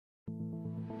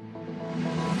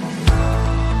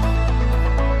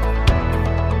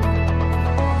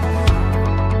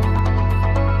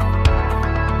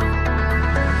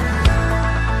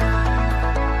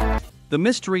The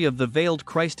mystery of the veiled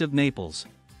Christ of Naples.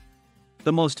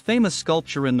 The most famous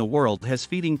sculpture in the world has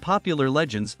feeding popular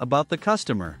legends about the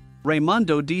customer,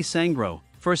 Raimondo di Sangro,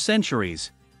 for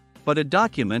centuries. But a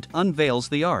document unveils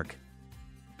the arc.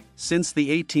 Since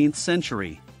the 18th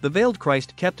century, the veiled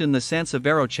Christ kept in the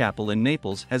Sansevero Chapel in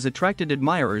Naples has attracted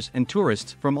admirers and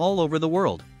tourists from all over the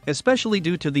world, especially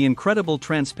due to the incredible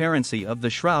transparency of the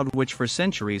shroud, which for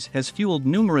centuries has fueled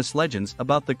numerous legends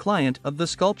about the client of the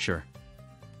sculpture.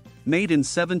 Made in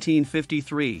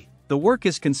 1753, the work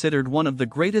is considered one of the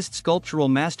greatest sculptural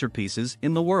masterpieces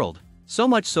in the world, so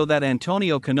much so that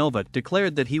Antonio Canova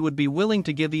declared that he would be willing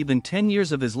to give even 10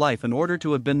 years of his life in order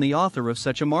to have been the author of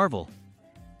such a marvel.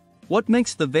 What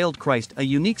makes the veiled Christ a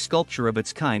unique sculpture of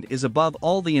its kind is above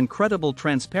all the incredible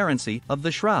transparency of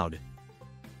the shroud.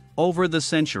 Over the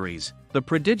centuries, the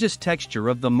prodigious texture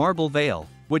of the marble veil,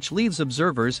 which leaves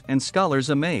observers and scholars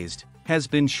amazed, has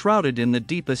been shrouded in the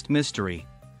deepest mystery.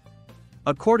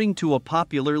 According to a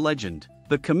popular legend,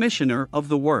 the commissioner of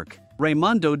the work,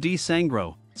 Raimondo di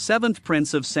Sangro, 7th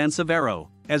Prince of Sansevero,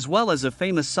 as well as a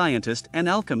famous scientist and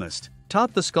alchemist,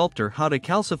 taught the sculptor how to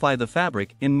calcify the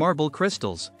fabric in marble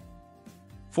crystals.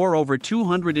 For over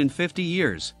 250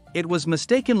 years, it was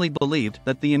mistakenly believed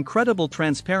that the incredible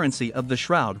transparency of the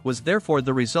shroud was therefore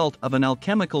the result of an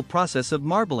alchemical process of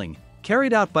marbling,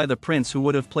 carried out by the prince, who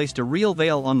would have placed a real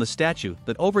veil on the statue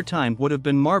that over time would have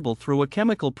been marbled through a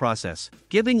chemical process,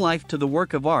 giving life to the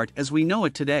work of art as we know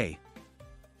it today.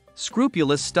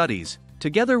 Scrupulous studies,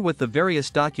 together with the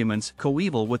various documents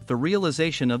coeval with the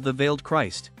realization of the veiled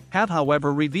Christ, have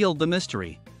however revealed the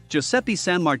mystery. Giuseppe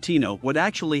San Martino would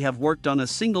actually have worked on a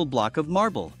single block of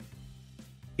marble.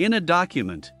 In a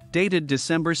document, dated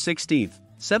December 16,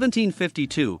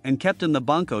 1752 and kept in the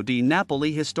Banco di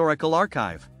Napoli Historical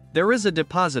Archive, there is a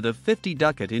deposit of 50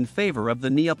 ducat in favor of the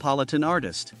Neapolitan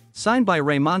artist, signed by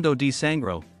Raimondo di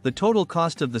Sangro. The total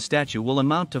cost of the statue will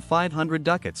amount to 500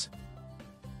 ducats.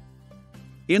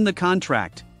 In the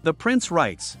contract, the prince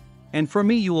writes, "And for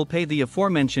me you will pay the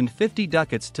aforementioned 50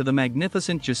 ducats to the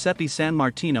magnificent Giuseppe San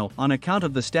Martino on account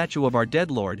of the statue of our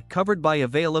dead Lord covered by a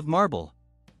veil of marble."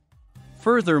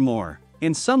 Furthermore,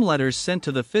 in some letters sent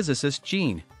to the physicist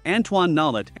Jean-Antoine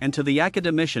Nollet and to the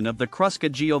academician of the Crusca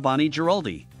Giovanni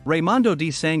Giraldi, Raimondo di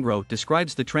Sangro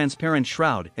describes the transparent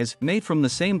shroud as made from the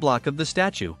same block of the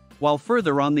statue, while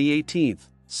further on the 18th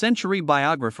century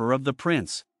biographer of the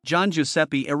prince, Gian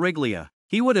Giuseppe Eriglia,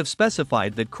 he would have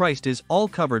specified that Christ is all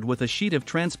covered with a sheet of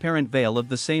transparent veil of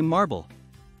the same marble.